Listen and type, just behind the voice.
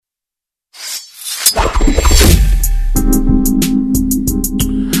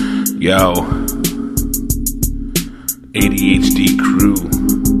Yo, ADHD crew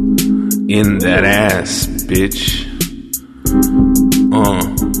in that ass, bitch.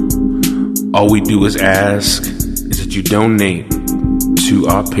 All we do is ask is that you donate to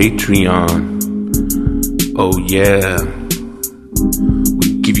our Patreon. Oh yeah,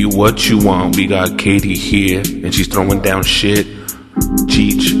 we give you what you want. We got Katie here, and she's throwing down shit.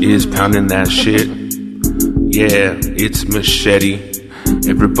 Cheech is pounding that shit. Yeah, it's Machete.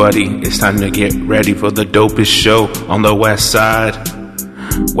 Everybody, it's time to get ready for the dopest show on the west side.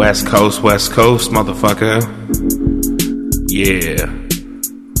 West Coast, motherfucker. Yeah.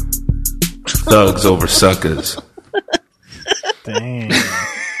 Thugs over suckers. Dang.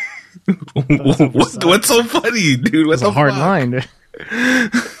 What's so funny, dude? What's a hard line?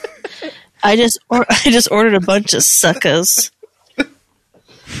 I just ordered a bunch of suckers.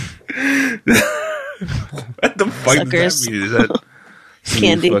 What the fuck Suckers. does that mean? Is that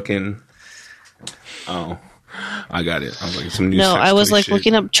candy? Fucking. Oh, I got it. I was like, some new. No, I was like shit.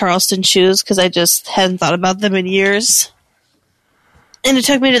 looking up Charleston shoes because I just hadn't thought about them in years. And it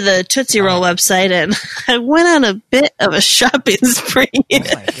took me to the Tootsie Roll website, and I went on a bit of a shopping spree. Oh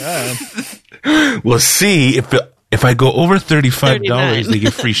my god! Well, see if I go over $35, $39. they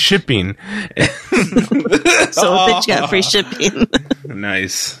get free shipping. So a bitch got free shipping.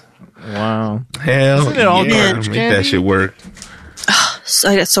 Nice. Wow. Hell Isn't it all yeah! garbage Make candy? that shit work. So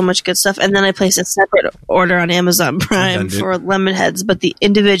I got so much good stuff. And then I placed a separate order on Amazon Prime for lemon heads, but the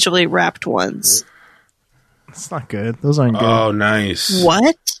individually wrapped ones. It's not good. Those aren't good. Oh, nice.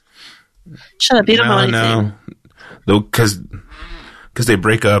 What? Shut up. You don't know anything. No. Because they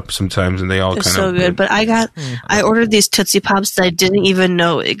break up sometimes and they all They're kind so of... good. But I ordered these Tootsie Pops that I didn't even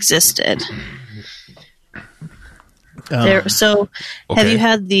know existed. Have you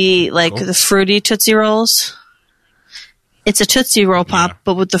had the fruity Tootsie Rolls? It's a Tootsie Roll Pop,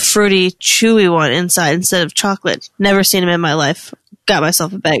 but with the fruity, chewy one inside instead of chocolate. Never seen them in my life. Got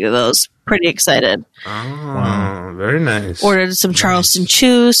myself a bag of those. Pretty excited. Oh, very nice. Ordered some Charleston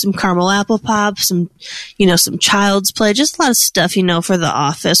Chews, some caramel apple pops, some Child's Play. Just a lot of stuff, for the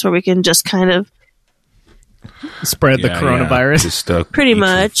office where we can just kind of spread the coronavirus. Just stuck pretty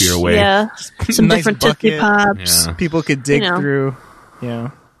much. Yeah. Some nice different bucket. Tootsie Pops. Yeah. People could dig through.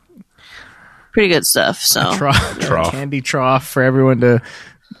 Yeah. Pretty good stuff. So trough. Candy trough for everyone to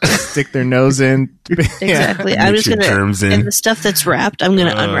stick their nose in. Exactly. I'm just gonna and the stuff that's wrapped, I'm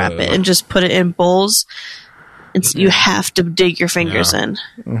gonna unwrap it and just put it in bowls. And you have to dig your fingers in.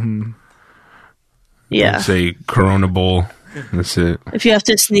 Mm-hmm. Yeah. Say Corona Bowl. That's it. If you have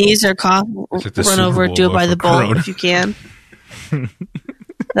to sneeze or cough, run over, do it by the bowl Corona. If you can.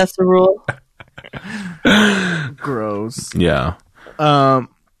 That's the rule. Gross. Yeah.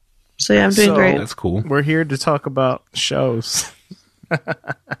 So yeah, I'm doing great. That's cool. We're here to talk about shows.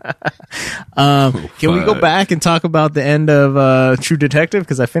 Can we go back and talk about the end of True Detective?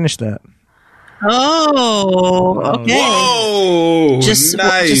 Because I finished that. Oh, okay. Whoa, just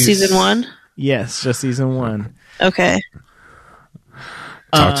season 1? Yes, just season 1. Okay.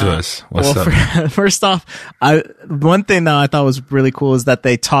 Talk to us. What's up? First off, one thing that I thought was really cool is that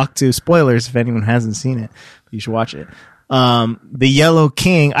they talked to spoilers. If anyone hasn't seen it, you should watch it. The Yellow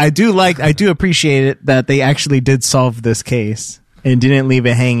King. I do appreciate it that they actually did solve this case and didn't leave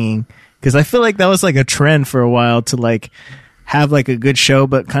it hanging, because I feel like that was like a trend for a while to have like a good show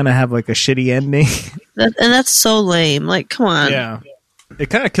but kind of have like a shitty ending. And that's so lame. Like, come on. Yeah,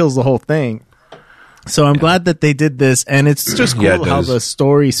 it kind of kills the whole thing. So I'm glad that they did this, and it's just cool how the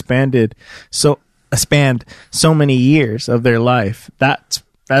story spanned so many years of their life. That's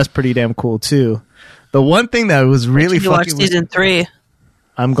pretty damn cool too. The one thing that was really fucking watch season 3.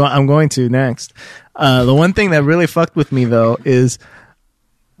 I'm going to next. The one thing that really fucked with me though is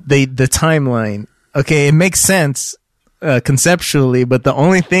the timeline. Okay, it makes sense conceptually, but the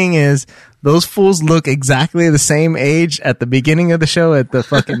only thing is those fools look exactly the same age at the beginning of the show, at the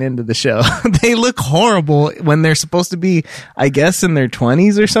fucking end of the show. They look horrible when they're supposed to be, I guess, in their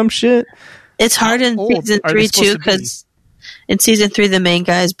 20s or some shit. It's hard in season 3 too, because in season 3 the main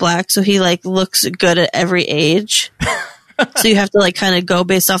guy is black, so he looks good at every age. So you have to kind of go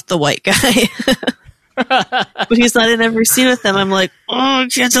based off the white guy. But he's not in every scene with them. I'm like, I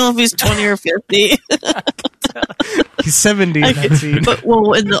can't tell if he's 20 or 50. He's 70 in that scene. But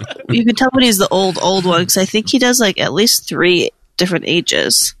you can tell when he's the old one, because I think he does at least 3 different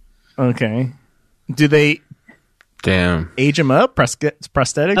ages. Okay. Do they age him up?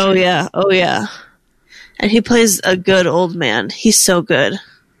 Prosthetics? Oh yeah. And he plays a good old man. He's so good.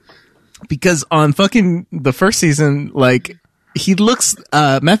 Because on fucking the first season, he looks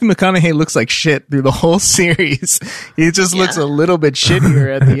Matthew McConaughey looks like shit through the whole series. He just looks a little bit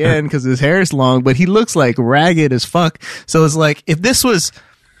shittier at the end because his hair is long, but he looks like ragged as fuck. So it's like, if this was,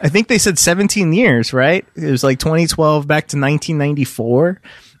 I think they said 17 years, right? It was like 2012 back to 1994.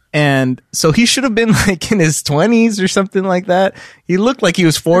 And so he should have been like in his 20s or something like that. He looked like he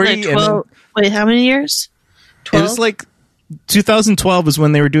was 40. Like wait, how many years? 12? It was like 2012 is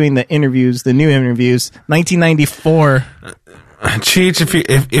when they were doing the interviews, the new interviews. 1994. Cheech,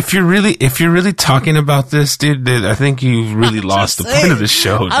 if you're really talking about this, dude, I think you've really lost the point of the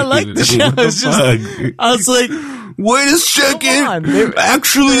show. I like the show. I was like, wait a second.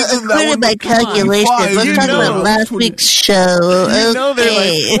 Actually, according to my calculations, let's talk about last week's show. You know,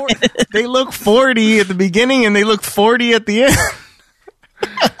 they're like they look 40 at the beginning and they look 40 at the end.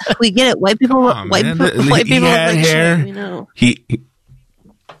 We get it. White people. White people had like hair. Shit, you know. He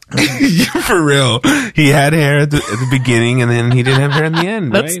for real. He had hair at the beginning, and then he didn't have hair in the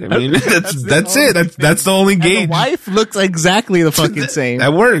end. Right? I mean, that's it. That's the only gauge. And the wife looks exactly the fucking same.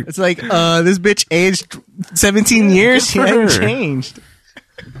 That worked. It's like this bitch aged 17 years. She hasn't changed.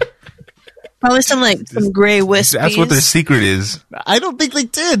 Probably some gray wispies. That's what their secret is. I don't think they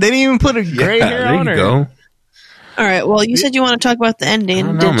did. They didn't even put a gray hair on her. There you go. All right. Well, you said you want to talk about the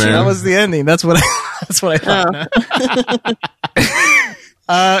ending, didn't you? That was the ending. That's what I thought.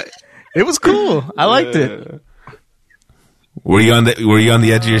 Oh. It was cool. I liked it. Were you on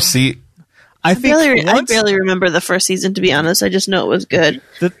the edge of your seat? I barely remember the first season, to be honest. I just know it was good.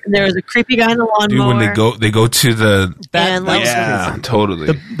 There was a creepy guy in the lawnmower. Dude, when they go to the totally.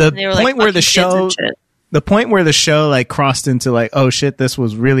 The point where the point where the show like crossed into like, oh shit, this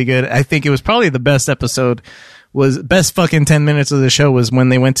was really good. I think it was probably the best episode. Was best fucking 10 minutes of the show was when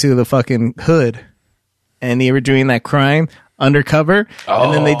they went to the fucking hood and they were doing that crime undercover,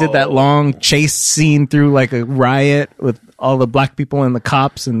 and then they did that long chase scene through like a riot with all the black people and the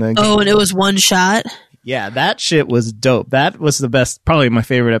cops and the and it was one shot. Yeah, that shit was dope. That was the best, probably my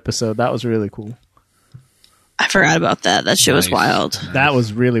favorite episode. That was really cool. I forgot about that. That shit was wild. That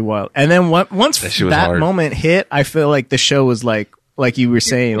was really wild. And then once that moment hit, I feel like the show was like you were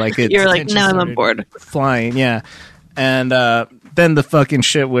saying, like you're like, now I'm on board. Flying, yeah. And then the fucking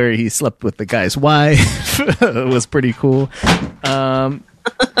shit where he slept with the guy's wife was pretty cool.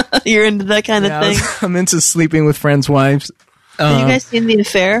 You're into that kind of thing? I'm into sleeping with friends' wives. Have you guys seen The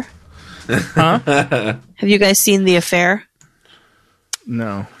Affair? Huh? Have you guys seen The Affair?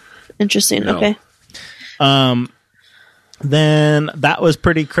 No. Interesting. No. Okay. Then that was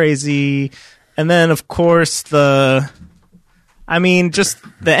pretty crazy. And then, of course, just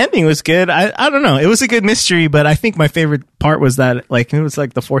the ending was good. I don't know. It was a good mystery, but I think my favorite part was that, like, it was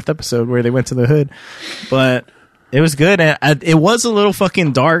like the 4th episode where they went to the hood. But it was good. And it was a little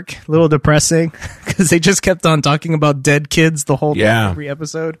fucking dark, a little depressing, because they just kept on talking about dead kids the whole time, every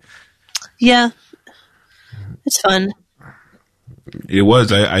episode. Yeah. It's fun. It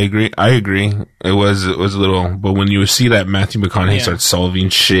was. I agree. It was a little. But when you see that Matthew McConaughey starts solving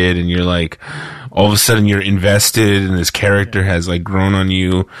shit, and you're like, all of a sudden you're invested, and this character has like grown on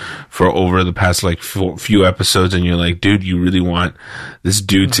you for over the past like few episodes, and you're like, dude, you really want this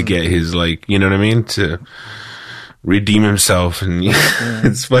dude to get his, like, you know what I mean, to redeem himself, and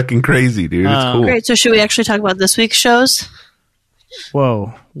it's fucking crazy, dude. It's cool. Great. So should we actually talk about this week's shows?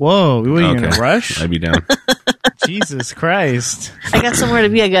 Whoa! What are you gonna rush? I'd be down. Jesus Christ! I got somewhere to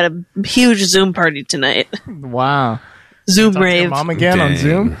be. I got a huge Zoom party tonight. Wow! Zoom rave. Your mom again on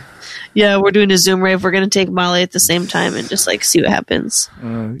Zoom? Yeah, we're doing a Zoom rave. We're gonna take Molly at the same time and just like see what happens.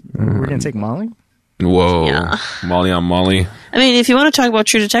 We're gonna take Molly. Whoa! Yeah. Molly on Molly. I mean, if you want to talk about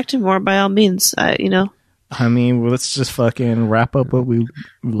True Detective more, by all means, I mean, let's just fucking wrap up what we.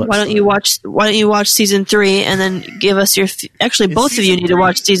 Why don't you watch season 3 and then give us your? Actually, both of you need to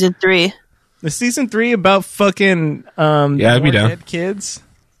watch season 3. Is season 3 about fucking I'd be down. Dead kids?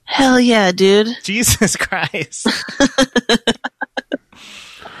 Hell yeah, dude! Jesus Christ!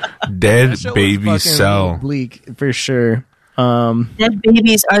 Dead baby cell. Bleak for sure. Dead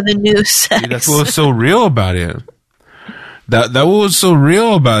babies are the new sex. Dude, that's what was so real about it. That was so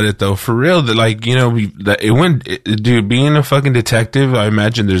real about it, though. For real, that, like, you know, dude, being a fucking detective, I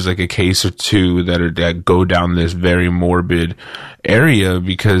imagine there's like a case or two that go down this very morbid area,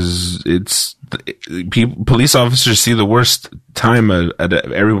 because police officers see the worst time at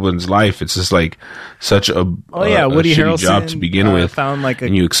everyone's life. It's just like such a Woody shitty Harrelson job to begin with. Found like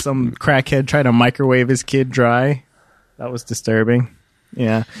some crackhead trying to microwave his kid dry. That was disturbing.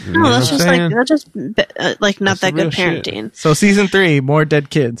 Yeah. No, that's just not that good parenting. So season 3, more dead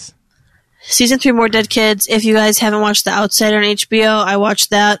kids. Season 3, More Dead Kids. If you guys haven't watched The Outsider on HBO, I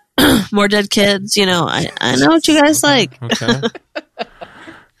watched that. More Dead Kids. You know, I know what you guys like. Okay.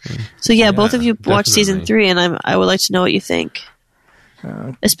 So yeah, both of you watched season 3, and I would like to know what you think.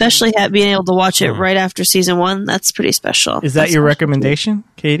 Especially being able to watch it right after season 1. That's pretty special. Is that your recommendation,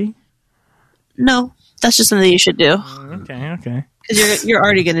 Katie? No, that's just something you should do. Okay. Because you're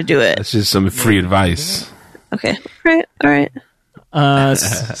already going to do it. That's just some free advice. Okay. All right.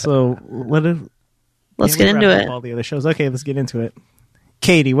 So let's get into it. All the other shows. Okay, let's get into it.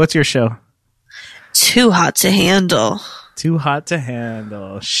 Katie, what's your show? Too Hot to Handle. Too Hot to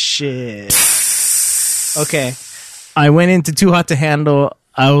Handle. Shit. Okay. I went into Too Hot to Handle.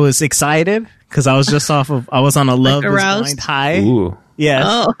 I was excited because I was just I was on a Love is Blind high. Ooh. Yes.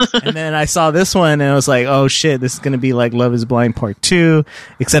 Oh. And then I saw this one and I was like, oh shit, this is going to be like Love is Blind Part 2,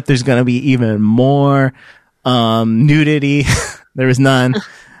 except there's going to be even more nudity. There was none.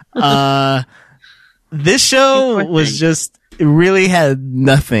 This show was just, it really had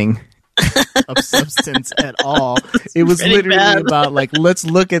nothing of substance at all. It was literally about like, let's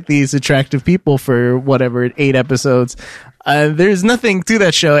look at these attractive people for whatever, 8 episodes. There's nothing to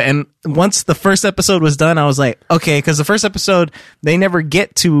that show. And once the first episode was done, I was like, okay, because the first episode, they never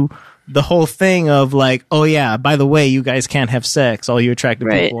get to the whole thing of like, oh yeah, by the way, you guys can't have sex, all you attractive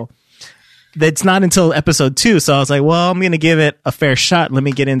people. That's not until episode 2. So I was like, well, I'm going to give it a fair shot. Let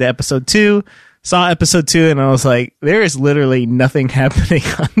me get into episode 2. Saw episode 2 and I was like, there is literally nothing happening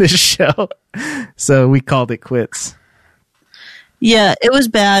on this show. So we called it quits. Yeah, it was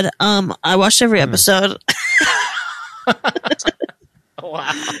bad. I watched every episode.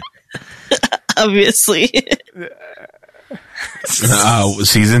 Wow. Obviously.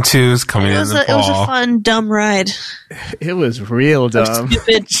 Season 2 is coming in the fall. It was a fun, dumb ride. It was real dumb.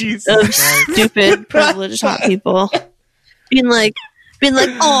 Stupid, privileged hot people. Being like,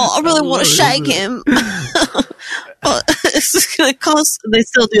 oh, I really want to shag him. It's just gonna cost. They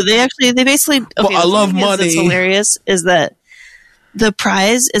still do. They basically. Okay, well, I love money. That's hilarious. Is that the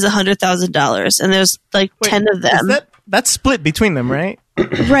prize is $100,000, and there's like 10 of them. That's split between them, right?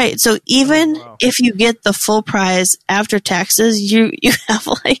 Right. So even if you get the full prize after taxes, you have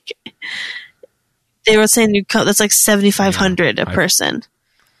like they were saying that's like $7,500 a person.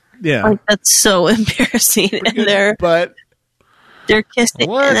 Yeah, like, that's so embarrassing. And they're kissing,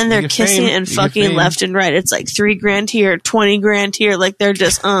 and then they're kissing and fucking left and right. It's like $3,000 here, $20,000 here. Like they're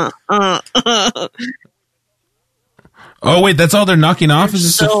just Oh wait, that's all they're knocking off? Is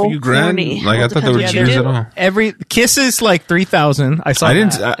just so a few grand? Horny. Like I thought they were cheers at all. Every kiss is like 3,000. I saw. I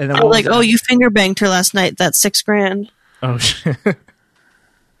didn't. And I'm like, oh, you finger banged her last night. That's $6,000. Oh shit.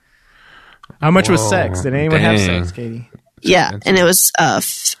 How much was sex? Did anyone have sex, Katie? Yeah, and it was. I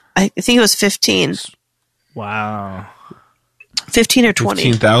think it was 15. Wow. 15 or 20.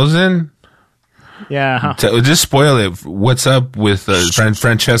 15,000. Yeah. Just spoil it. What's up with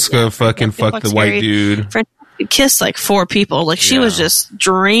Francesca? Fucking fuck the white dude. Kissed like 4 people. Like she was just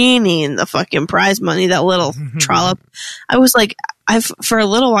draining the fucking prize money. That little trollop. I was like, for a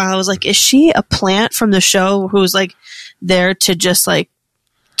little while I was like, is she a plant from the show who's like there to just like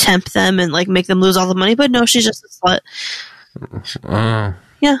tempt them and like make them lose all the money? But no, she's just a slut.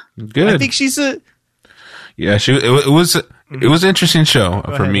 Yeah, good. I think she's a. Yeah, it was an interesting show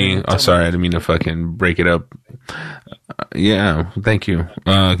for me. Oh, sorry, I didn't mean to fucking break it up. Yeah, thank you.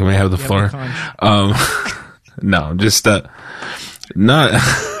 Can we have the floor? No, just not.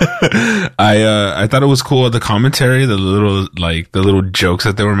 I thought it was cool. The commentary, the little jokes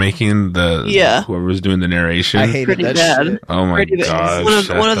that they were making. Whoever was doing the narration. I hated that shit. Oh my god,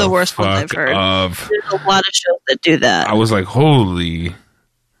 one of the worst ones I've heard. There's a lot of shows that do that. I was like, holy.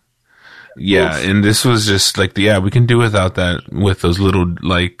 Yeah, and this was just like, we can do without that, with those little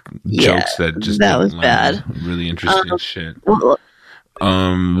like jokes that just that was bad. Really interesting shit.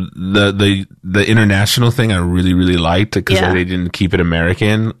 The international thing I really, really liked because they didn't keep it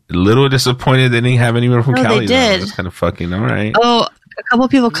American. A little disappointed they didn't have anyone from Cali. They did. That's kind of fucking all right. Oh, a couple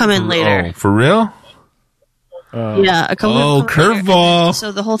people come in later. Oh, for real? Yeah, a couple. Oh, curveball!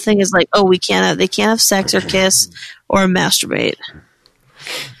 So the whole thing is like, they can't have sex or kiss or masturbate.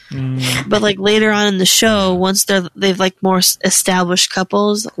 But like later on in the show, once they've like more established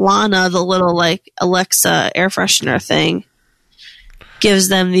couples, Lana, the little like Alexa air freshener thing, gives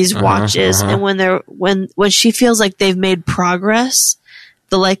them these watches, and when she feels like they've made progress,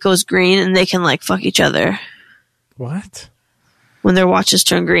 the light goes green and they can like fuck each other. What? When their watches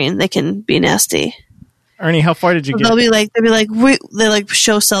turn green, they can be nasty. Ernie, how far did you get? They'll be like they like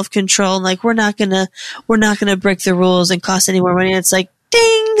show self-control and like we're not gonna break the rules and cost any more money. And it's like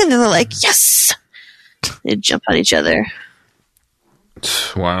ding, and they're like yes, they jump on each other.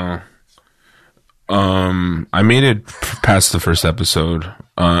 Wow. I made it past the first episode,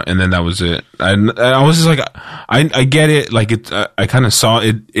 and then that was it. I was just like, I get it. Like it, I kind of saw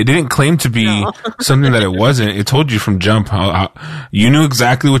it. It didn't claim to be something that it wasn't. It told you from jump how you knew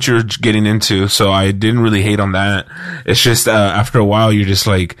exactly what you were getting into. So I didn't really hate on that. It's just after a while, you're just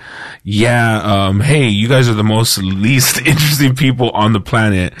like, yeah, hey, you guys are the least interesting people on the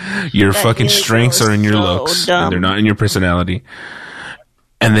planet. Your fucking strengths are in your looks, and they're not in your personality.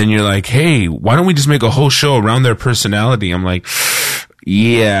 And then you're like, hey, why don't we just make a whole show around their personality? I'm like,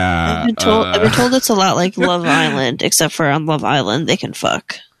 yeah. I've been told it's a lot like Love Island, except for on Love Island, they can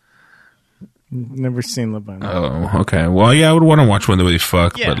fuck. Never seen Love Island. Oh, okay. Well, yeah, I would want to watch one the way they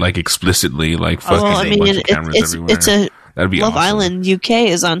fuck, but like explicitly, like fucking a bunch of cameras everywhere. That'd be Love awesome. Island UK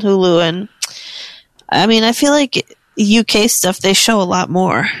is on Hulu, and I mean, I feel like UK stuff, they show a lot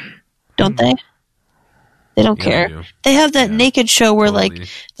more, don't they? They don't care. They have that naked show where, like,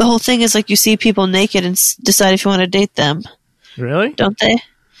 the whole thing is, like, you see people naked and decide if you want to date them. Really? Don't they?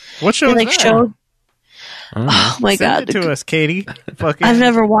 What show is that? Oh, my God. Send it to us, Katie. I've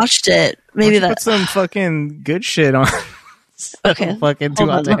never watched it. Maybe that. Put some fucking good shit on. Okay. Fucking too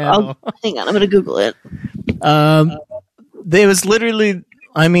hot to handle. Hang on, I'm going to Google it. There was literally...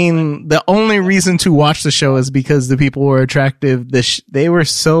 I mean, the only reason to watch the show is because the people were attractive. They were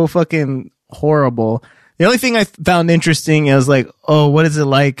so fucking horrible. The only thing I found interesting is like, oh, what is it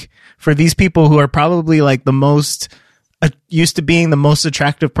like for these people who are probably like the most used to being the most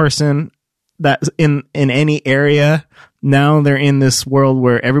attractive person that's in any area. Now they're in this world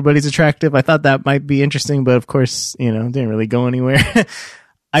where everybody's attractive. I thought that might be interesting, but of course, didn't really go anywhere.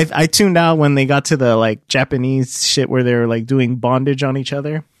 I tuned out when they got to the like Japanese shit where they were like doing bondage on each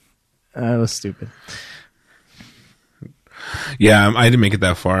other. That was stupid. Yeah, I didn't make it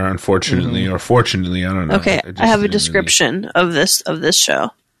that far, unfortunately, or fortunately, I don't know. Okay, I have a description of this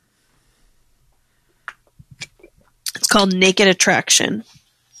show. It's called Naked Attraction.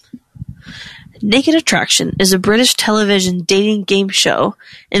 Naked Attraction is a British television dating game show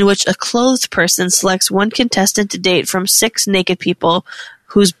in which a clothed person selects one contestant to date from 6 naked people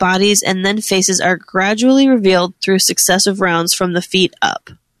whose bodies and then faces are gradually revealed through successive rounds from the feet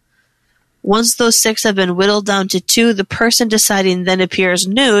up. Once those 6 have been whittled down to 2, the person deciding then appears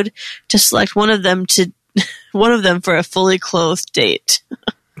nude to select one of them for a fully clothed date.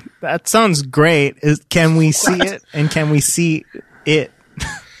 That sounds great. Can we see it? And can we see it?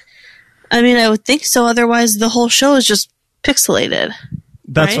 I mean, I would think so. Otherwise, the whole show is just pixelated.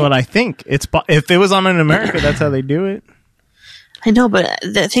 That's right? what I think. If it was on in America, that's how they do it. I know, but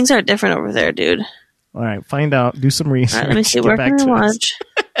things are different over there, dude. All right, find out. Do some research. All right, let me see. Where can I watch?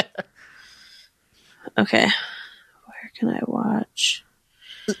 Okay. Where can I watch?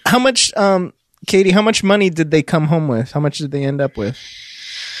 How much, Katie, how much money did they come home with? How much did they end up with?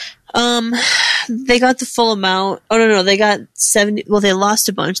 They got the full amount. Oh, no, they got 70. Well, they lost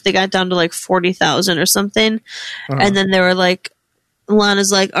a bunch. They got down to like 40,000 or something. Uh-huh. And then they were like,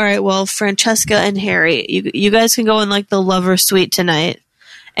 Lana's like, all right, well, Francesca and Harry, you guys can go in like the lover suite tonight.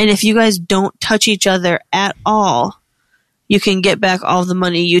 And if you guys don't touch each other at all, you can get back all the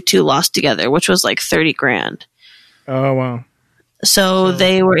money you two lost together, which was like 30 grand. Oh, wow. So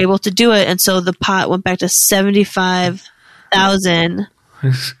they were able to do it. And so the pot went back to 75,000.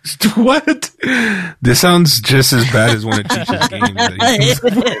 What? This sounds just as bad as when it teaches games.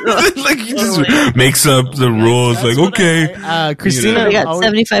 Like he just makes up the rules. Like, okay. Christina, we got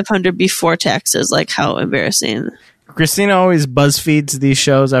 7,500 before taxes. Like, how embarrassing. Christina always BuzzFeeds these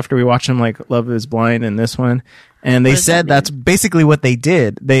shows after we watch them, like Love is Blind and this one. And they said that's basically what they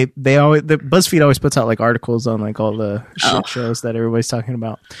did. The BuzzFeed always puts out like articles on like all the shit shows that everybody's talking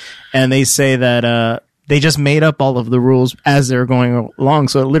about. And they say that, they just made up all of the rules as they were going along.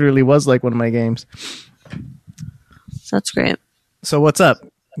 So it literally was like one of my games. That's great. So what's up?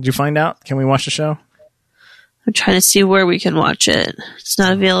 Did you find out? Can we watch the show? I'm trying to see where we can watch it. It's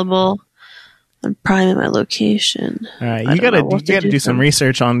not available on Prime in my location. All right. You gotta do some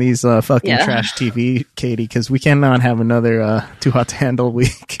research on these fucking trash TV, Katie, because we cannot have another Too Hot to Handle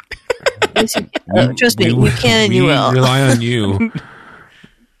week. Trust me, you can and you will. We rely on you.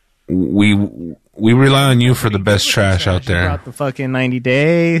 We rely on you for the best trash out there. About the fucking 90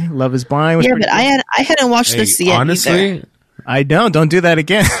 Day, Love is Blind. Was but I hadn't watched this yet. Honestly, either. I don't do that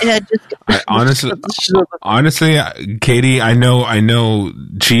again. Honestly, Katie, I know,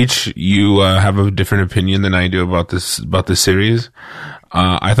 Cheech, you have a different opinion than I do about this series.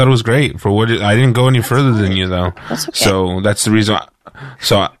 I thought it was great for what I didn't go any further than you though. That's okay. So that's the reason.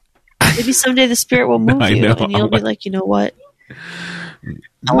 Maybe someday the spirit will move you, and you'll be like, you know what?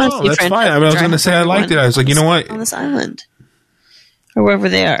 No, that's fine. I was going to say I liked it. I was like, you know what? On this island. Or wherever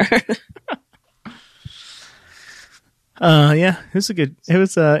they are. Yeah, it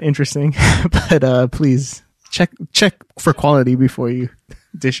was interesting, but please check for quality before you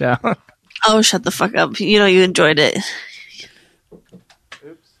dish out. Oh, shut the fuck up! You know you enjoyed it.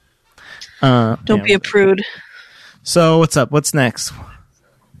 Don't be a prude. So what's up? What's next?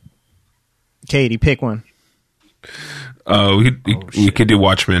 Katie, pick one. We could do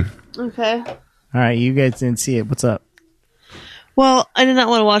Watchmen. Okay. All right, you guys didn't see it. What's up? Well, I did not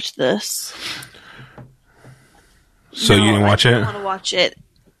want to watch this. So you didn't watch it? I didn't want to watch it.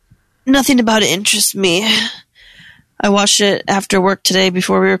 Nothing about it interests me. I watched it after work today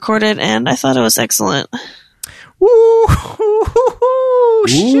before we recorded, and I thought it was excellent. Woo!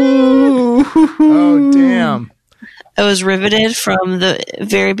 Shit. Oh, damn. I was riveted from the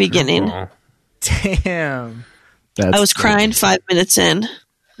very beginning. Oh. Damn. I was crying 5 minutes in.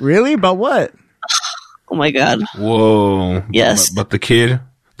 Really? About what? Oh my god. Whoa. Yes. But the kid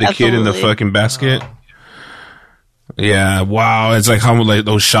in the fucking basket. Yeah. Wow. It's like how like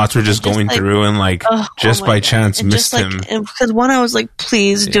those shots were just going through and like just by chance missed him. Because one, I was like,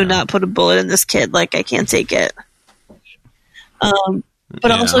 please do not put a bullet in this kid. Like, I can't take it.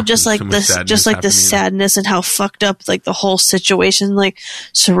 But also just like the sadness and how fucked up like the whole situation like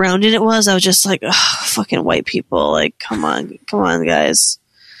surrounding it was. I was just like, fucking white people. Like, come on, guys.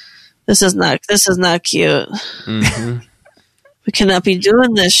 This is not cute. Mm-hmm. We cannot be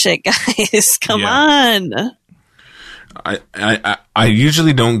doing this shit, guys. Come on. I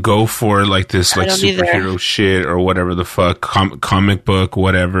usually don't go for like this like superhero shit or whatever the fuck, comic book,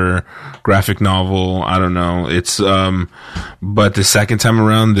 whatever, graphic novel. I don't know. It's but the second time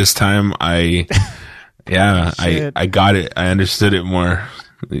around, this time I got it. I understood it more.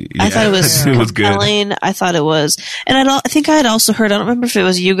 Yeah, I thought it was compelling. Good. I thought it was, and I think I had also heard. I don't remember if it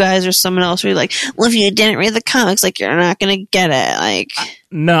was you guys or someone else. Where you're like, well, if you didn't read the comics, like you're not gonna get it. Like,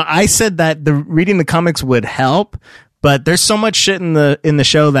 no, I said that reading the comics would help. But there's so much shit in the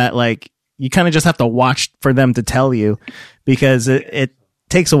show that like you kind of just have to watch for them to tell you, because it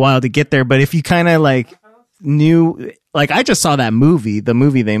takes a while to get there. But if you kind of like knew, like I just saw the movie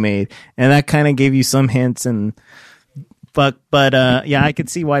they made, and that kind of gave you some hints and but yeah, I could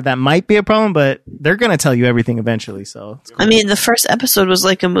see why that might be a problem. But they're gonna tell you everything eventually. So it's cool. I mean, the first episode was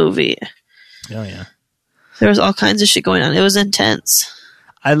like a movie. Oh yeah, there was all kinds of shit going on. It was intense.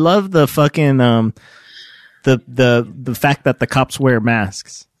 I love the fucking the fact that the cops wear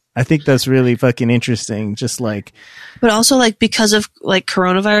masks. I think that's really fucking interesting. Just like, but also like because of like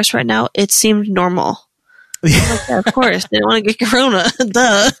coronavirus right now, it seemed normal. Like, yeah, of course they don't want to get corona.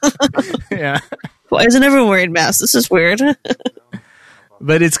 Duh. Yeah. Why isn't everyone wearing masks? This is weird.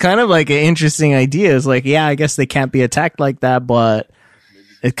 But it's kind of like an interesting idea. It's like, yeah, I guess they can't be attacked like that, but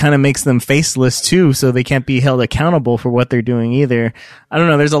it kind of makes them faceless too, so they can't be held accountable for what they're doing either. I don't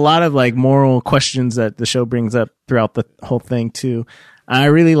know. There's a lot of like moral questions that the show brings up throughout the whole thing too. I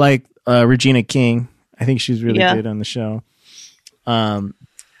really like Regina King. I think she's really good on the show. I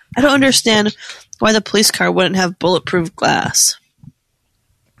don't understand why the police car wouldn't have bulletproof glass.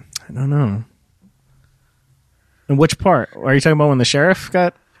 I don't know. And which part? Are you talking about when the sheriff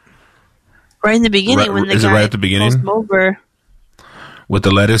got? Right in the beginning, when the guy right at the beginning? Pulls him over. With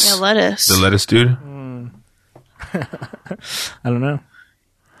the lettuce? Yeah, lettuce. The lettuce dude? I don't know.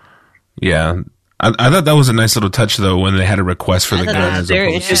 Yeah. I thought that was a nice little touch, though, when they had a request for the gun. That was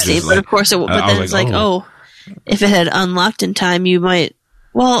very interesting. But of course, it's like, if it had unlocked in time, you might...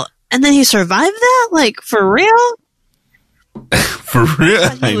 Well, and then he survived that? Like, for real? For real?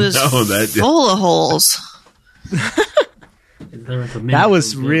 He was full of holes. That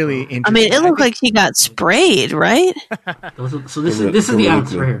was really interesting. I mean, it looked like he got sprayed, right? So this is the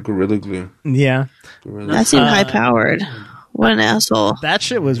answer here. Gorilla glue. Yeah. That seemed high-powered. What an assoul. That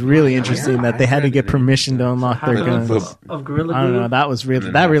shit was really interesting that they had to get permission to unlock their guns. Of Gorilla Glue? I don't know.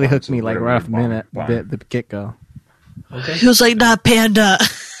 That really hooked me like right off the get-go. Okay. He was like, not Panda.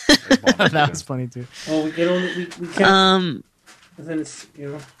 That was funny too. Well, we can't... Then it's,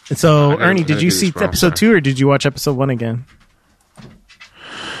 So, Ernie, did you see episode 2 or did you watch episode 1 again?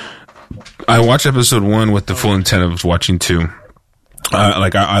 I watched episode 1 with the full intent of watching 2.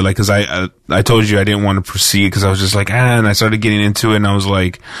 Because I told you I didn't want to proceed because I was just like, and I started getting into it and I was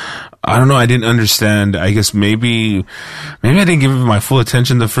like, I don't know, I didn't understand. I guess maybe I didn't give it my full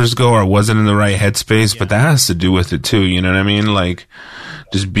attention the first go, or I wasn't in the right headspace, but that has to do with it too, you know what I mean? Like,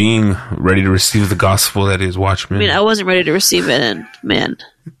 just being ready to receive the gospel that is Watchmen. I mean, I wasn't ready to receive it, and man,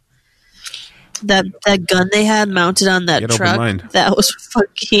 that gun they had mounted on that truck, that was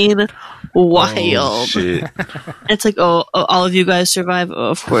fucking wild. Oh, shit. It's like, all of you guys survive?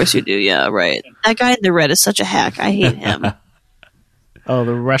 Oh, of course you do. Yeah, right. That guy in the red is such a hack. I hate him. Oh,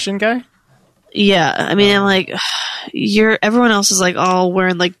 the Russian guy? Yeah, I mean, I'm like, everyone else is like all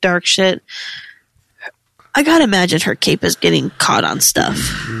wearing like dark shit. I gotta imagine her cape is getting caught on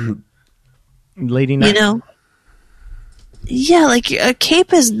stuff. Lady Night. You know? Yeah, like a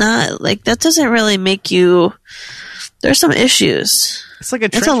cape is not like that doesn't really make you. There's some issues. It's like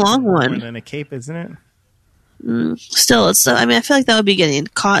it's a long one. More than a cape, isn't it? Still, it's. I mean, I feel like that would be getting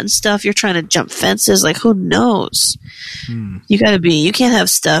caught and stuff. You're trying to jump fences. Like, who knows? You gotta be. You can't have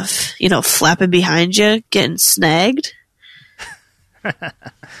stuff, flapping behind you, getting snagged.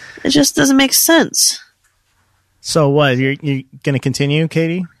 It just doesn't make sense. So what? You're gonna continue,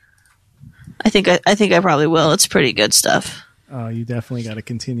 Katie? I think I probably will. It's pretty good stuff. Oh, you definitely got to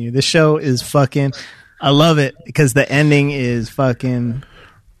continue. This show is fucking. I love it because the ending is fucking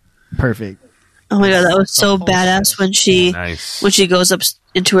perfect. Oh my god, that was so badass when she goes up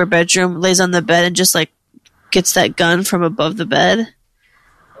into her bedroom, lays on the bed, and just like gets that gun from above the bed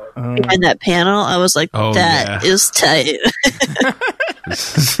behind that panel. I was like, that is tight.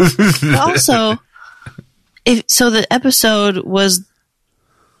 Also, so the episode was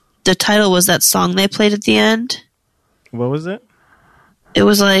the title was that song they played at the end. What was it? It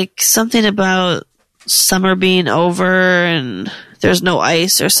was like something about summer being over and there's no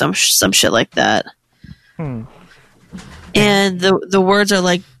ice or some shit like that. And the words are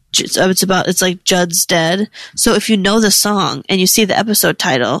like it's like Judd's dead. So if you know the song and you see the episode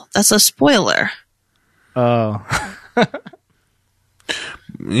title, that's a spoiler. Oh.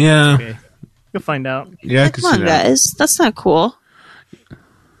 Yeah. Okay. You'll find out. Yeah, come on, guys. That's not cool.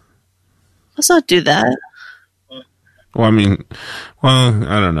 Let's not do that. Well,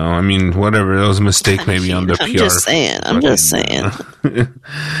 I don't know. I mean, whatever. It was a mistake maybe on the PR. I'm just saying.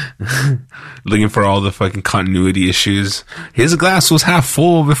 Looking for all the fucking continuity issues. His glass was half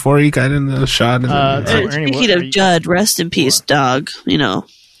full before he got in the shot. Speaking of Judd, rest in peace, dog.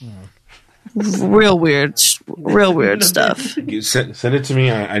 Real weird stuff. Send it to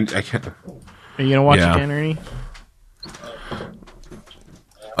me. I can't. Are you going to watch again, Ernie?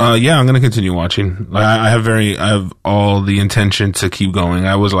 Yeah, I'm gonna continue watching. I have all the intention to keep going.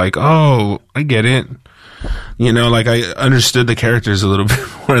 I was like, oh, I get it. I understood the characters a little bit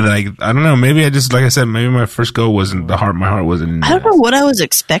more than I don't know. Maybe I just, like I said, maybe my first go wasn't my heart wasn't. I don't know what I was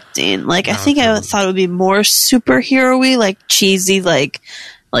expecting. I think I thought it would be more superhero-y, like cheesy, like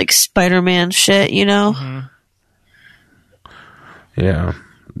Spider-Man shit. Mm-hmm. Yeah.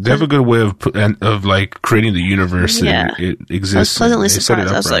 They have a good way of creating the universe. Yeah. It exists. I was pleasantly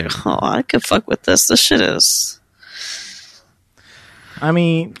surprised. I was like, I could fuck with this. This shit is. I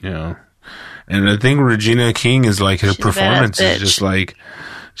mean, yeah. And I think Regina King is like her performance is just like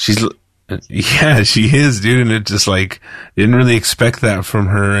she is, dude. And it just didn't really expect that from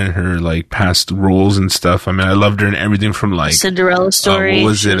her and her past roles and stuff. I mean, I loved her in everything from Cinderella Story. What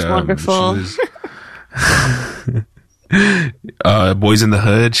was she it? Was wonderful. Boys in the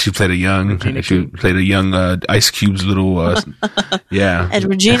Hood. She played a young Ice Cube's little. Yeah. And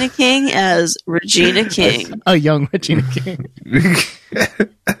Regina King as Regina King. A young Regina King.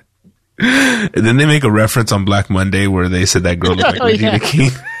 And then they make a reference on Black Monday where they said that girl looked like Regina King.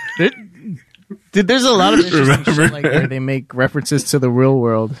 Dude, there's a lot of interesting shit where they make references to the real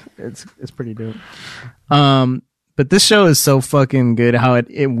world. It's pretty dope. But this show is so fucking good how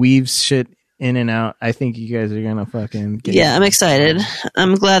it weaves shit in and out. I think you guys are gonna fucking get it. I'm excited.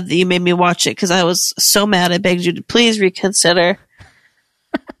 I'm glad that you made me watch it because I was so mad. I begged you to please reconsider.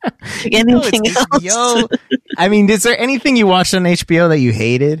 Anything else? I mean, is there anything you watched on HBO that you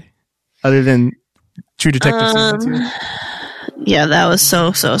hated other than True Detective season 2? Yeah, that was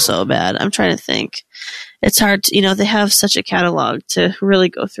so bad. I'm trying to think. It's hard to, they have such a catalog to really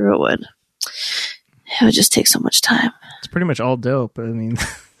go through it would just take so much time. It's pretty much all dope. I mean,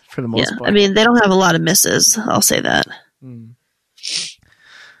 for the most part. I mean, they don't have a lot of misses. I'll say that.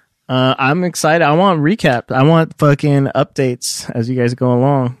 I'm excited. I want recap. I want fucking updates as you guys go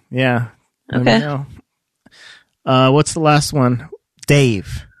along. Yeah. Okay. Let me know. What's the last one?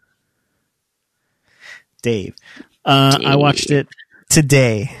 Dave. I watched it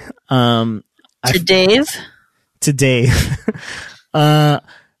today. To Dave?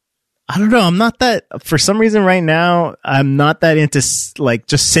 I don't know. I'm not that, for some reason right now, I'm not that into just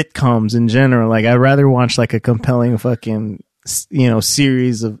sitcoms in general. I'd rather watch a compelling fucking,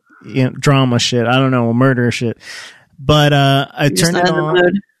 series of, drama shit. I don't know, murder shit. But, I turned it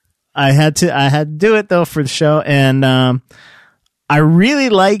on. I had to do it though for the show. And, I really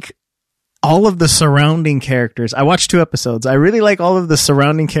like all of the surrounding characters. I watched 2 episodes. I really like all of the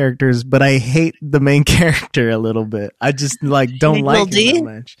surrounding characters, but I hate the main character a little bit. I just don't like him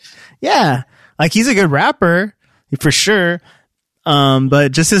that much. Yeah. He's a good rapper for sure.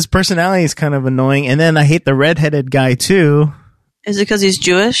 But just his personality is kind of annoying. And then I hate the redheaded guy too. Is it because he's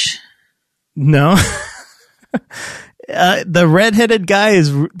Jewish? No. The redheaded guy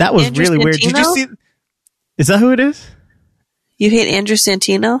that was Andrew really Santino? weird. Did you see? Is that who it is? You hate Andrew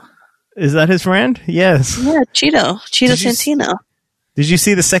Santino? Is that his friend? Yes. Yeah, Cheeto Santino. Did you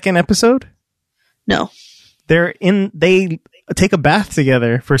see the second episode? No. They take a bath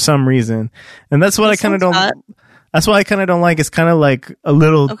together for some reason, and that's what I kind of don't. Hot. That's why I kind of don't like. It's kind of like a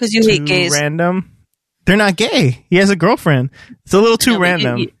little because you hate gays. Random. They're not gay. He has a girlfriend. It's a little too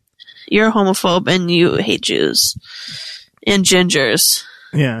random. You're a homophobe and you hate Jews and gingers.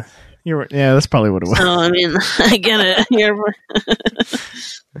 Yeah, that's probably what it was. So I mean, I get it.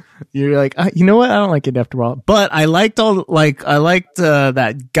 You're like, you know what? I don't like it after all. But I liked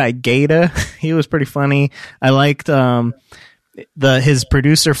that guy Gata. He was pretty funny. I liked his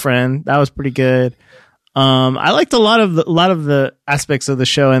producer friend. That was pretty good. I liked a lot of the aspects of the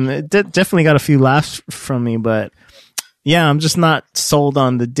show, and it definitely got a few laughs from me. But yeah, I'm just not sold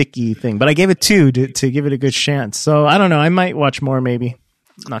on the Dickie thing. But I gave it 2 to give it a good chance. So I don't know. I might watch more, maybe.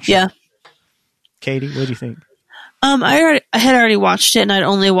 Not sure. Yeah. Katie, what do you think? I had already watched it, and I'd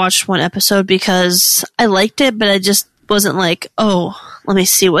only watched one episode because I liked it, but I just wasn't like, oh, let me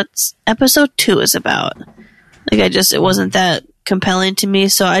see what episode 2 is about. Like it wasn't that compelling to me.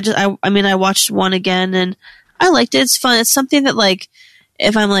 So I watched one again, and I liked it. It's fun. It's something that like,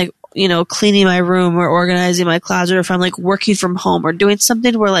 if I'm like, cleaning my room or organizing my closet, or if I'm like working from home or doing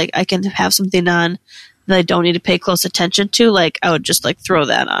something where like I can have something on that I don't need to pay close attention to, like I would just like throw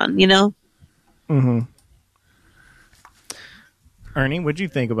that on, Mm-hmm. Ernie, what'd you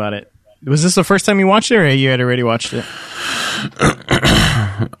think about it? Was this the first time you watched it, or you had already watched it?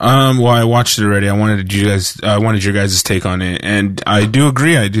 Well, I watched it already. I wanted your guys' take on it, and I do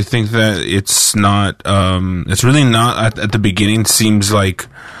agree. I do think that it's not. It's really not at the beginning. Seems like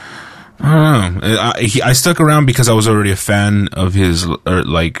I don't know. I stuck around because I was already a fan of his,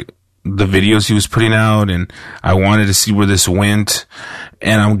 the videos he was putting out, and I wanted to see where this went,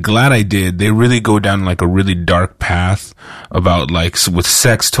 and I'm glad I did. They really go down like a really dark path about like with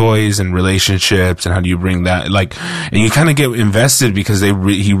sex toys and relationships, and how do you bring that and you kind of get invested because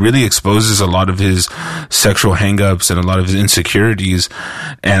he really exposes a lot of his sexual hangups and a lot of his insecurities,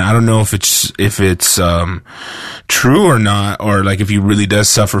 and I don't know if it's true or not, or like if he really does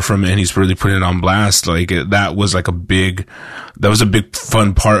suffer from it and he's really putting it on blast. That was a big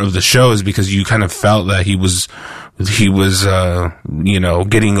fun part of the show, is because you kind of felt that he was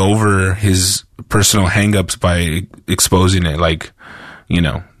getting over his personal hangups by exposing it,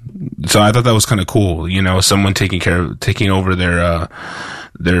 so I thought that was kind of cool, someone taking over their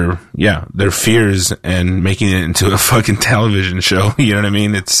fears and making it into a fucking television show. You know what I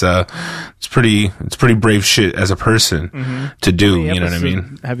mean? It's pretty brave shit as a person to do. You know what I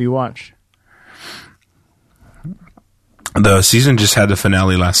mean? Have you watched? The season just had the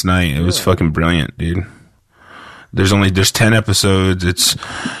finale last night. It was fucking brilliant, dude. There's 10 episodes.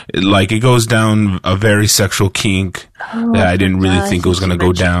 It goes down a very sexual kink that I didn't really think it was going to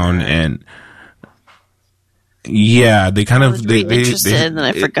go down. And yeah, they kind of, they interested, and then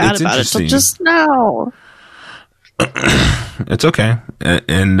I forgot about it till just now. It's okay,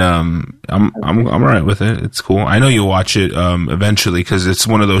 and I'm all right with it. It's cool. I know you'll watch it eventually, because it's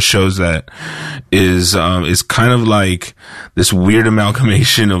one of those shows that is kind of like this weird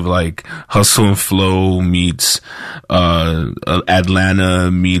amalgamation of like Hustle and Flow meets Atlanta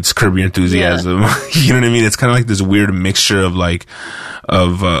meets Curb Your Enthusiasm. Yeah. You know what I mean? It's kind of like this weird mixture of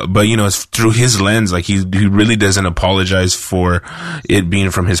but it's through his lens. Like he really doesn't apologize for it being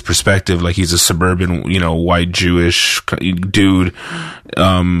from his perspective. Like he's a suburban, white Jewish dude.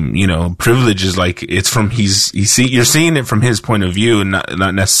 Privilege is like, it's from you're seeing it from his point of view, and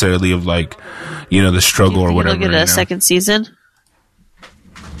not necessarily of like, the struggle or whatever. Will get a second season,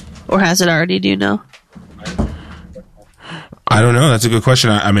 or has it already? Do you know? I don't know. That's a good question.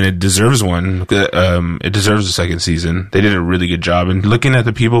 I mean, it deserves one. It deserves a second season. They did a really good job. And looking at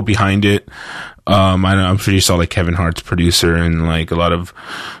the people behind it, I'm sure you saw like Kevin Hart's producer, and like a lot of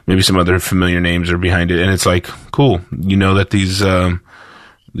maybe some other familiar names are behind it. And it's like, cool. That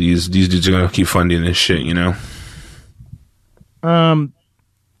these dudes are gonna keep funding this shit.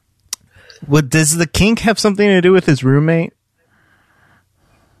 What does the kink have something to do with his roommate?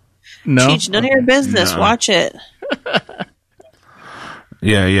 No, Cheech, none of your business. No. Watch it.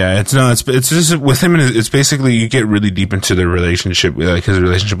 Yeah. It's just with him, and it's basically you get really deep into their relationship, like his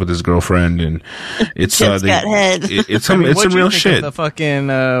relationship with his girlfriend, and it's got head. It's some real shit. The fucking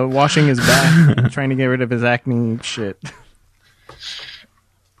washing his back, trying to get rid of his acne shit.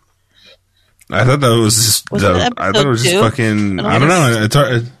 I thought that was just I thought it was just fucking. I don't know.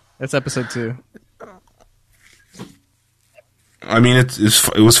 That's episode 2. I mean, it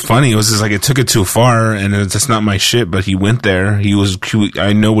was funny. It was just like it took it too far, and it's just not my shit. But he went there.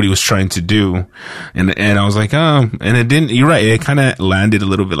 I know what he was trying to do, and I was like, oh, and it didn't. You're right. It kind of landed a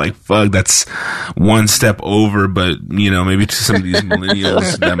little bit like, fuck, that's one step over. But maybe to some of these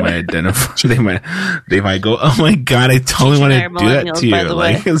millennials that might identify, they might go, oh my god, I totally want to do that to you.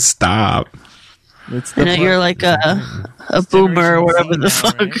 Like, stop. I know you're like a boomer or whatever the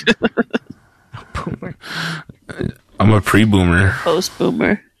fuck. Right? Boomer. I'm a pre-boomer.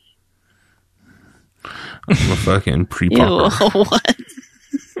 Post-boomer. I'm a fucking pre-popper. Ew, what?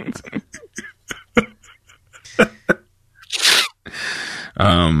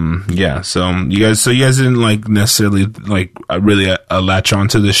 Yeah. So you guys didn't like necessarily like really latch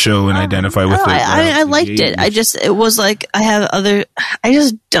onto the show and identify with it. I liked it. It was like I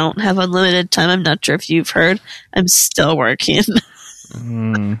just don't have unlimited time. I'm not sure if you've heard. I'm still working.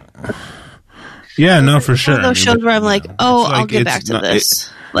 Yeah, no, for sure. One of those shows where I'm like, I'll get back to this.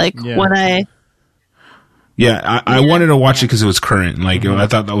 When I... Yeah, I wanted to watch it because it was current. Like, I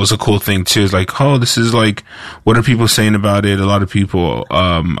thought that was a cool thing, too. It's like, this is like, what are people saying about it? A lot of people,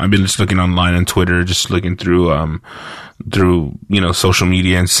 I've been just looking online on Twitter, just looking through social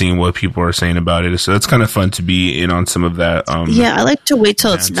media and seeing what people are saying about it. So that's kind of fun to be in on some of that. I like to wait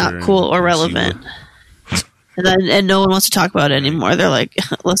till it's not cool or relevant. And no one wants to talk about it anymore. They're like,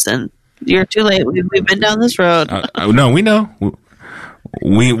 listen... You're too late. We've been down this road. No, we know.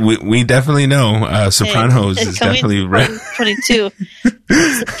 We definitely know. Sopranos is definitely right. 22.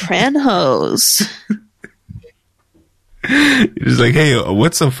 Sopranos. It's like, hey,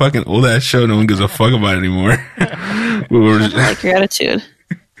 what's a fucking old ass show? No one gives a fuck about anymore. I like your attitude.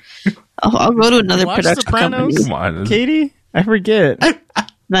 I'll go to another production company. Come on, Katie. I forget.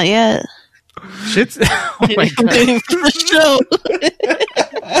 Not yet. Shit's. Oh my god.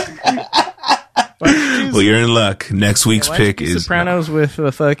 Well, you're in luck. Next week's pick is Sopranos with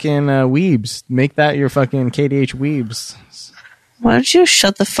the fucking Weebs. Make that your fucking KDH Weebs. Why don't you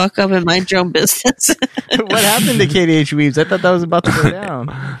shut the fuck up and mind your own business? What happened to KDH Weebs? I thought that was about to go down.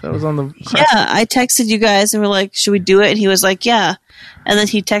 That was on the. Yeah, I texted you guys and we're like, should we do it? And he was like, yeah. And then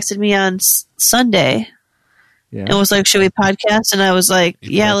he texted me on Sunday. Yeah. And was like, should we podcast? And I was like,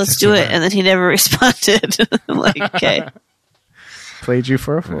 yeah, let's do it. And then he never responded. I'm like, okay. Played you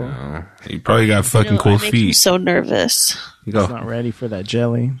for a fool. You probably got fucking cool feet. I'm so nervous. You go. He's not ready for that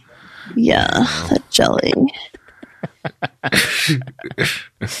jelly. Yeah, that jelly.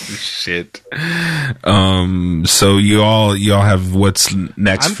 Shit. So you all have what's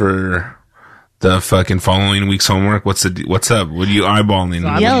next for the fucking following week's homework? What's up? What are you eyeballing?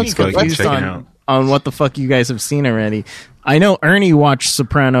 Let's go on what the fuck you guys have seen already. I know Ernie watched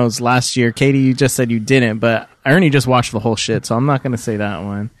Sopranos last year. Katie, you just said you didn't, but Ernie just watched the whole shit, so I'm not going to say that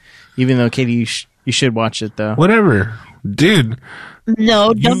one. Even though, Katie, you should watch it, though. Whatever. Dude.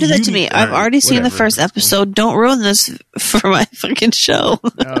 No, don't do that to me. I've already seen the first episode. Don't ruin this for my fucking show.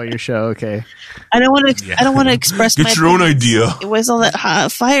 Oh, your show, okay. I don't want to express Get your own idea. It was all that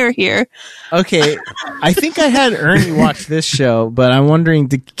hot fire here. Okay, I think I had Ernie watch this show, but I'm wondering,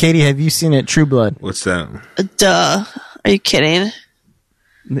 Katie, have you seen it, True Blood? What's that? Duh. Are you kidding?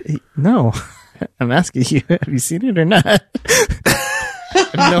 No. I'm asking you, have you seen it or not? I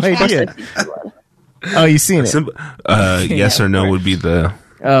have no idea. Oh, you've seen it? Yes or no would be the...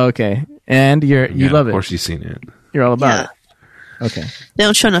 Oh, okay. And you love it? Of course you've seen it. You're all about it? Okay. They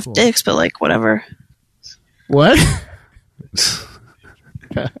don't show enough dicks, but like, whatever. What?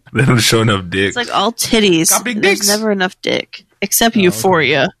 They don't show enough dicks. It's like all titties. There's never enough dick. Except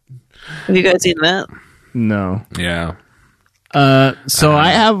Euphoria. Okay. Have you guys seen that? No. Yeah. So I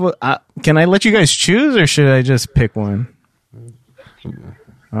have... can I let you guys choose, or should I just pick one?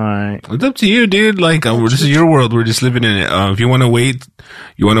 All right. It's up to you, dude. Like, this is your world. We're just living in it. If you want to wait,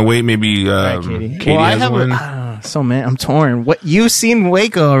 maybe Katie has one. So, man, I'm torn. What, you've seen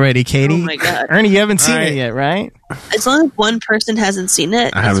Waco already, Katie? Oh, my God. Ernie, you haven't seen it yet, right? As long as one person hasn't seen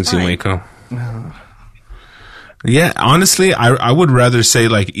it, I haven't seen Waco. Yeah, honestly, I would rather say,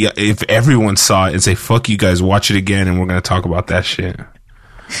 like, if everyone saw it and say, fuck you guys, watch it again, and we're going to talk about that shit.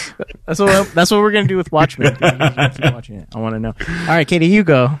 That's what we're gonna do with Watchmen. Keep watching it. I want to know. All right, Katie, you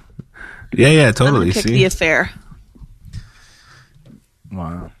go. Yeah, totally. Pick The Affair.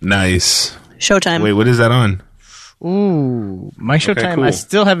 Wow, nice. Showtime. Wait, what is that on? Ooh, my Showtime. Cool. I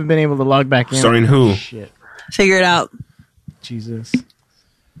still haven't been able to log back in. Starring who? Shit. Figure it out. Jesus.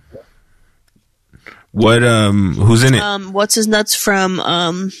 What? Who's in it? What's his nuts from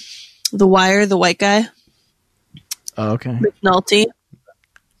The Wire? The white guy. Oh, okay. McNulty.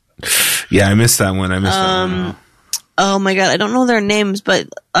 Yeah, I missed that one. That one. Oh my god, I don't know their names, but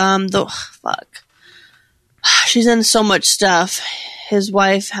she's in so much stuff. His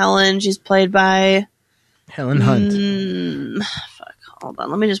wife Helen, she's played by Helen Hunt. Hold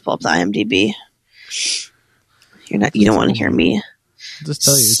on, let me just pull up the IMDb. You don't want to hear me. I'll just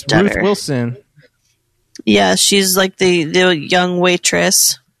tell you, it's stutter. Ruth Wilson. Yeah, she's like the young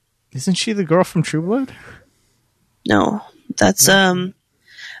waitress. Isn't she the girl from True Blood? No, that's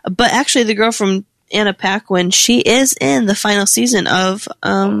but actually the girl from Anna Paquin, she is in the final season of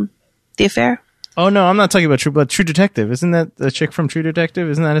The Affair. Oh no, I'm not talking about True Blood. True Detective. Isn't that the chick from True Detective?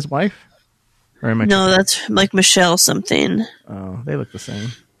 Isn't that his wife? Or am I No, that's like Michelle something. Oh, they look the same.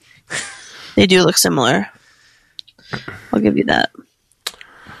 They do look similar. I'll give you that.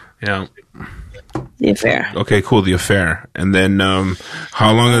 Yeah. The Affair. Okay, cool. The Affair. And then,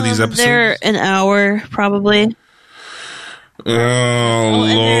 how long are these episodes? They're an hour, probably.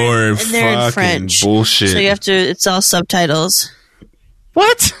 Oh, Lord. They're in French. Bullshit. So you have to, it's all subtitles.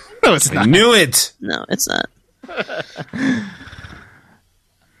 What? No, it's not. I knew it. No, it's not.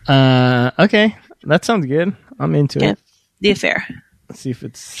 Okay. That sounds good. I'm into it. The Affair. Let's see if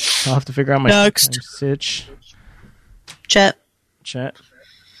it's... I'll have to figure out my... Next. Sitch. Chat.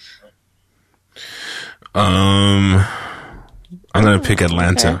 I'm gonna pick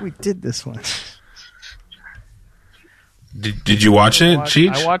Atlanta. We did this one. Did you watch it,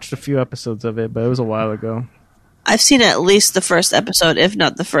 Cheech? I watched a few episodes of it, but it was a while ago. I've seen at least the first episode, if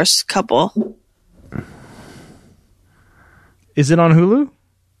not the first couple. Is it on Hulu?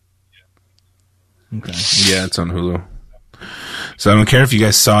 Okay. Yeah, it's on Hulu. So I don't care if you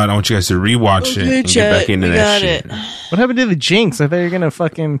guys saw it. I want you guys to rewatch it and get back into that shit. What happened to the Jinx? I thought you were gonna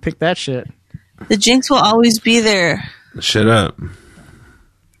fucking pick that shit. The Jinx will always be there. Shut up.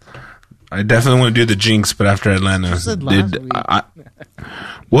 I definitely want to do the Jinx, but after Atlanta.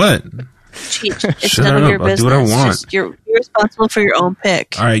 What? Cheech, it's Shut none of your up. I'll business. do what I want. Just, you're responsible for your own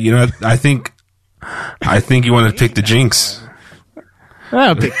pick. All right, you know what? I think you want to pick the Jinx.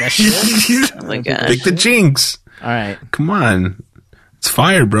 I'll pick that shit. Oh my god. Pick the Jinx. All right. Come on. It's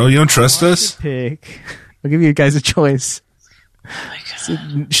fire, bro. You don't trust us? Pick. I'll give you guys a choice. Oh my god.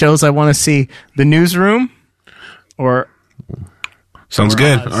 Shows I want to see. The Newsroom or... Sounds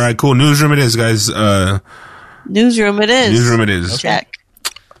good. All right, cool. Newsroom it is, guys. Newsroom it is. Newsroom it is. Check.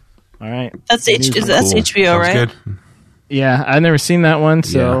 All right. That's Cool. HBO, Sounds right? good. Yeah, I've never seen that one,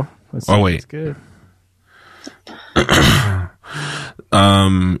 so... Yeah. Let's see. Oh, wait. It's good.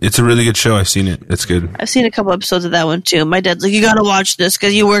 It's a really good show. I've seen it. It's good. I've seen a couple episodes of that one too. My dad's like, "You gotta watch this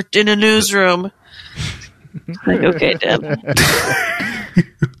because you worked in a newsroom." Like, okay, Dad.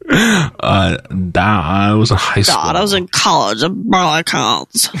 I was in high school. God, I was in college. I'm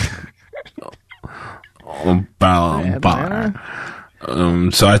accounts.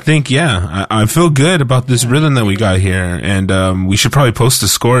 So I think, I feel good about this rhythm that we got here, and we should probably post the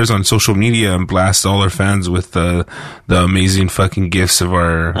scores on social media and blast all our fans with the amazing fucking gifts of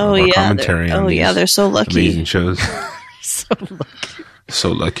our commentary. They're so lucky. Amazing shows.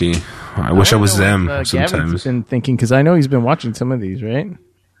 So lucky. I wish I was them sometimes. Gavin's been thinking, because I know he's been watching some of these, right?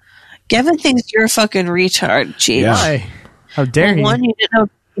 Gavin thinks you're a fucking retard, Chief. Yeah. Why? How dare he? One, you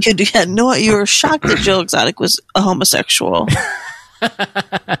didn't know. You were shocked that Joe Exotic was a homosexual.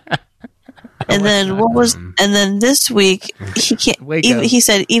 And then this week he can't. He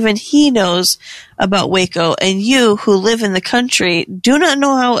said even he knows about Waco, and you, who live in the country, do not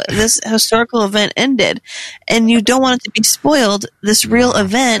know how this historical event ended, and you don't want it to be spoiled. This real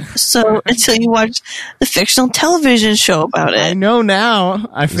event, so until you watch the fictional television show about it. I know now.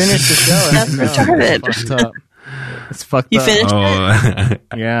 I finished the show. That's retarded. It's fucked up. It's fucked You up. finished it?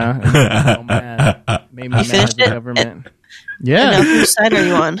 Yeah. It made me so mad. Made me mad finished at the it? government. And now, Yeah. whose side are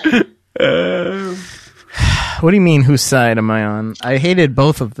you on? What do you mean? Whose side am I on? I hated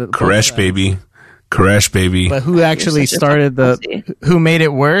both of the. Koresh, baby. Koresh, baby. But who actually started who made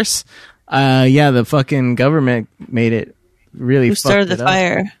it worse? The fucking government made it really. Who started the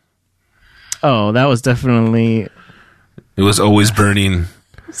fire? Oh, that was definitely. It was always burning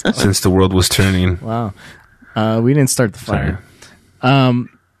since the world was turning. Wow. We didn't start the fire. Dude,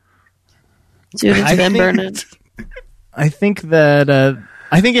 it's been burning. I think that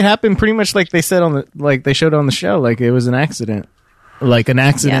I think it happened pretty much like they said they showed on the show. Like it was an accident,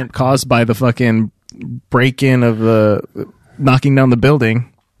 caused by the fucking break-in of the knocking down the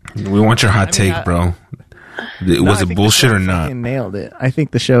building. We want your hot take, bro. Was it bullshit or not? Nailed it. I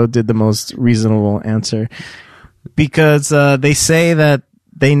think the show did the most reasonable answer because they say that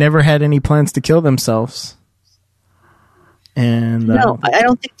they never had any plans to kill themselves. And no, I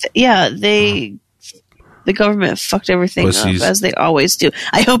don't think. The The government fucked everything Pussies. up, as they always do.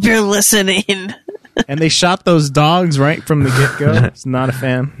 I hope you're listening. And they shot those dogs right from the get-go. It's not a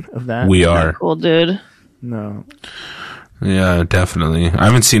fan of that. We are. Cool, dude. No. Yeah, definitely. I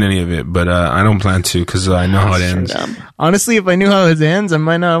haven't seen any of it, but I don't plan to because I know how it ends. Honestly, if I knew how it ends, I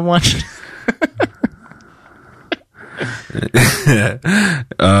might not have watched it.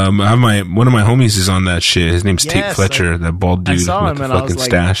 I have one of my homies is on that shit. His name's Tate Fletcher, that bald dude with the fucking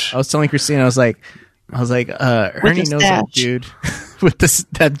stash. I was telling Christina, I was like, Ernie knows that dude with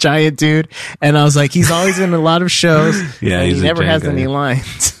that giant dude, and I was like, he's always in a lot of shows. Yeah, and he never has any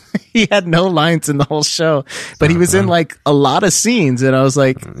lines. He had no lines in the whole show, but he was in like a lot of scenes, and I was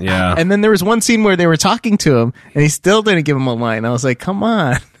like, yeah. And then there was one scene where they were talking to him, and he still didn't give him a line. I was like, come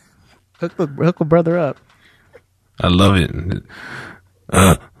on, hook the brother up. I love it.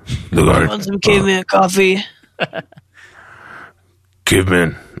 Lugard. Want some caveman coffee?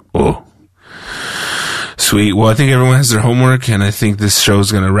 Caveman. Oh. Sweet. Well, I think everyone has their homework, and I think this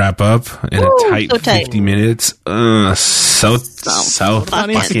show's going to wrap up in a tight 50 minutes. So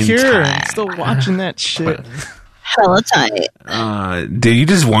fucking Insecure. I'm still watching that shit. Hella tight. Did you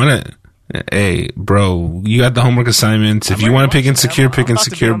just want to... Hey, bro, you got the homework assignments. If you want to pick Insecure, pick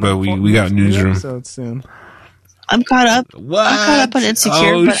Insecure, but we got Newsroom. Soon. I'm caught up. What? I'm caught up on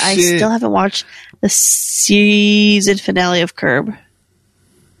Insecure, but I still haven't watched the season finale of Curb.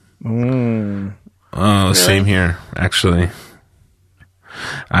 Mm. Oh, really? Same here, actually.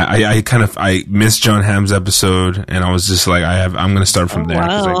 I missed John Hamm's episode, and I was just like, I'm going to start from there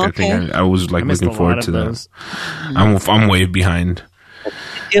because I think I was like looking forward to that. I'm way behind.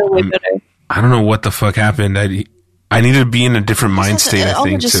 I don't know what the fuck happened. I needed to be in a different mind state. I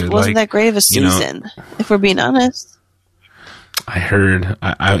think just wasn't that great of a season, if we're being honest. I heard.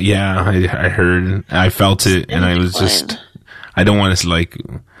 I heard. I felt it, and I was just. I don't want to like.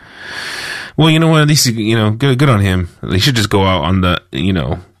 Well, you know what? At least good on him. He should just go out on the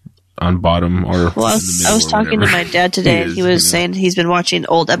on bottom or. Well, I was talking to my dad today, and he was saying he's been watching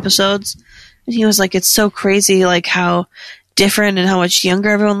old episodes, and he was like, "It's so crazy, like how different and how much younger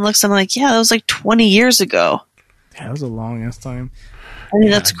everyone looks." I'm like, "Yeah, that was like 20 years ago." Yeah, that was a long ass time. I mean,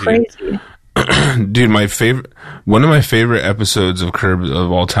 that's crazy. Dude, one of my favorite episodes of Curb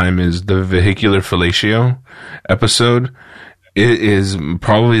of all time is the vehicular fellatio episode. It is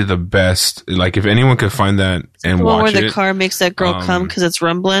probably the best. Like, if anyone could find that and the watch one where it. the car makes that girl come because it's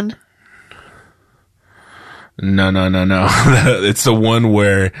rumbling? No. It's the one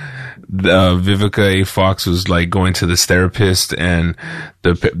where Vivica A. Fox was like going to this therapist, and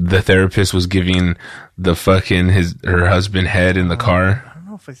the therapist was giving the fucking her husband head in the car. I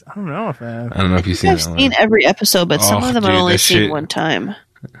don't know if I have. I don't know if you've seen I've that one. seen every episode, but some of them I've only seen one time.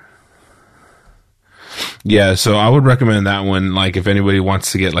 Yeah, so I would recommend that one. Like, if anybody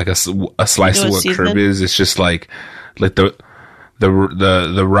wants to get like a slice of what Curb is, it's just like the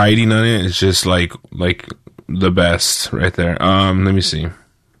writing on it is just like the best right there. Let me see.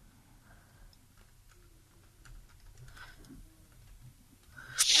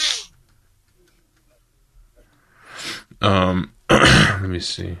 Let me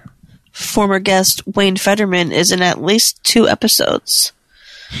see. Former guest Wayne Fetterman is in at least 2 episodes.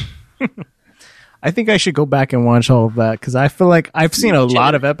 I think I should go back and watch all of that because I feel like I've seen a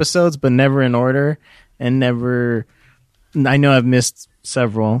lot of episodes, but never in order, and never. I know I've missed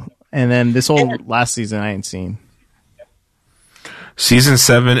several, and then this whole last season I ain't seen. Season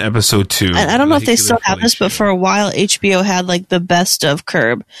 7, episode 2. And I don't know if they still have this, but for a while HBO had like the best of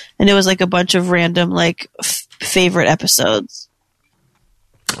Curb, and it was like a bunch of random like favorite episodes.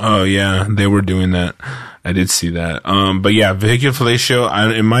 Oh yeah, they were doing that. I did see that. But yeah, vehicular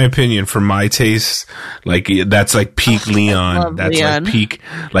fellatio, in my opinion, for my taste, like that's like peak Leon. That's Leon. Like peak,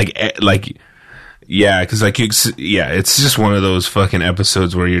 like yeah, because it's just one of those fucking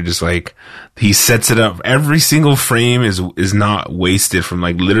episodes where you're just like, he sets it up. Every single frame is not wasted, from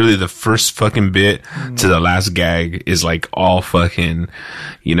like literally the first fucking bit to the last gag is like all fucking,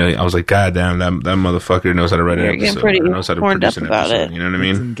 I was like, God damn, that motherfucker knows how to write an episode. Pretty knows how to horned produce up an about episode. it. You know what I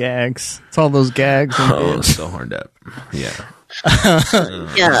mean? Some gags. It's all those gags. Oh, so horned up. Yeah.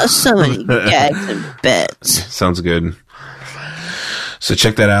 Yeah, so many gags and bits. Sounds good. So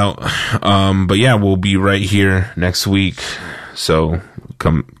check that out. But yeah, we'll be right here next week. So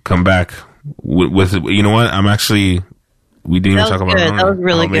come back with you know what? We didn't even talk about Rona. That was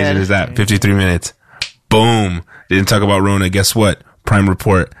really How amazing good. is that? 53 minutes. Boom. Didn't talk about Rona. Guess what? Prime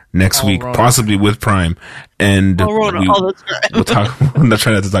report next week, Rona. possibly with Prime. And Rona all the time. we'll talk. I'm not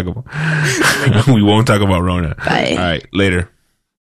trying not to talk about. We won't talk about Rona. Bye. All right. Later.